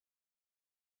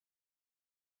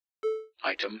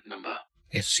Item number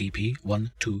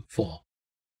SCP-124.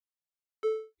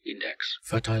 Index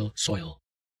Fertile soil.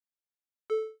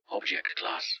 Object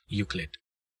class Euclid.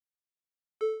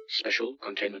 Special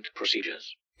containment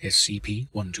procedures.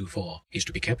 SCP-124 is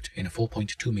to be kept in a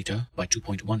 4.2 meter by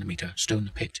 2.1 meter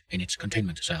stone pit in its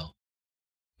containment cell.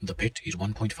 The pit is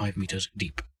 1.5 meters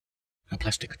deep. A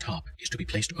plastic tarp is to be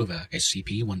placed over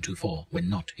SCP-124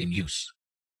 when not in use.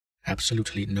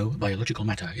 Absolutely no biological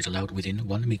matter is allowed within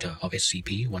 1 meter of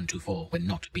SCP-124 when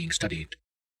not being studied.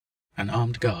 An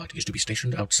armed guard is to be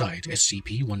stationed outside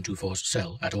SCP-124's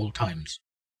cell at all times.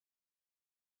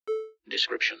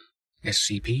 Description: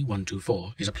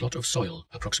 SCP-124 is a plot of soil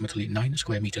approximately 9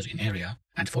 square meters in area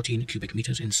and 14 cubic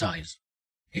meters in size.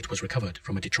 It was recovered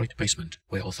from a Detroit basement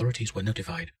where authorities were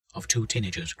notified of 2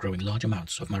 teenagers growing large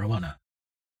amounts of marijuana.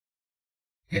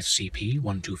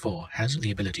 SCP-124 has the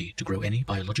ability to grow any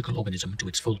biological organism to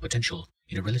its full potential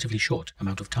in a relatively short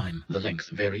amount of time. The length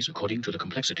varies according to the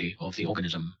complexity of the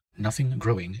organism. Nothing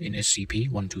growing in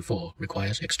SCP-124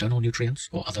 requires external nutrients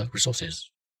or other resources.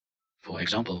 For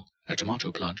example, a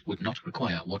tomato plant would not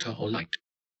require water or light.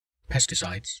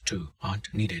 Pesticides, too,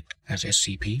 aren't needed, as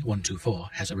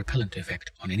SCP-124 has a repellent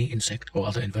effect on any insect or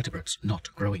other invertebrates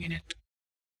not growing in it.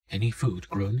 Any food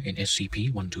grown in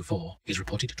SCP-124 is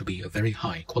reported to be of very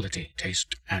high quality,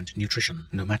 taste, and nutrition,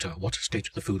 no matter what state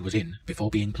the food was in before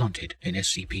being planted in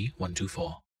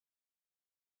SCP-124.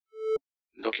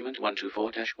 Document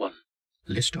 124-1.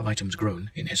 List of items grown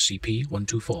in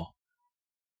SCP-124.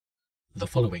 The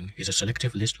following is a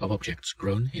selective list of objects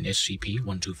grown in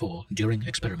SCP-124 during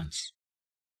experiments.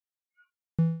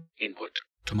 Input: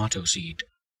 Tomato seed.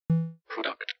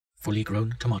 Product: Fully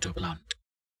grown tomato plant.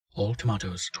 All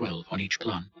tomatoes, 12 on each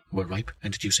plant, were ripe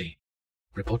and juicy.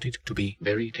 Reported to be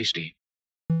very tasty.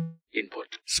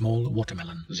 Input: Small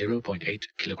watermelon, 0.8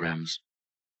 kilograms.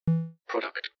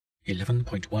 Product: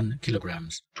 11.1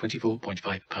 kilograms,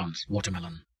 24.5 pounds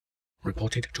watermelon.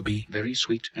 Reported to be very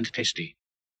sweet and tasty.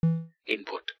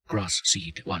 Input: Grass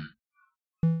seed 1.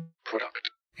 Product: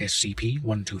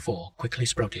 SCP-124 quickly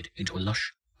sprouted into a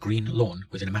lush, green lawn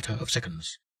within a matter of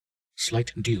seconds.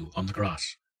 Slight dew on the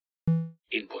grass.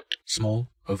 Input: Small,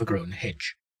 overgrown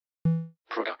hedge.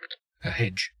 Product: A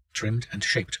hedge, trimmed and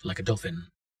shaped like a dolphin.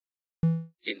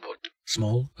 Input: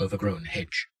 Small, overgrown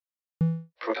hedge.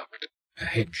 Product: A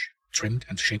hedge, trimmed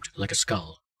and shaped like a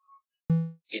skull.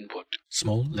 Input: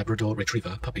 Small Labrador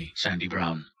Retriever puppy, sandy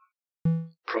brown.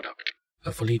 Product: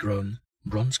 A fully grown,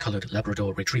 bronze-colored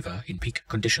Labrador Retriever in peak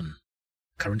condition.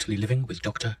 Currently living with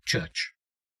Dr. Church.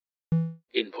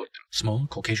 Input: Small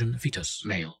Caucasian fetus,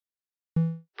 male.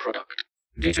 Product: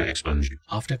 Data expunged.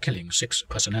 After killing 6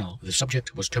 personnel, the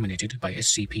subject was terminated by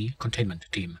SCP Containment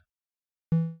Team.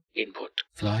 Input: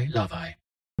 Fly larvae.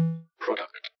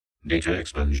 Product: Data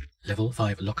expunged. Level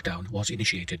 5 lockdown was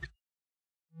initiated.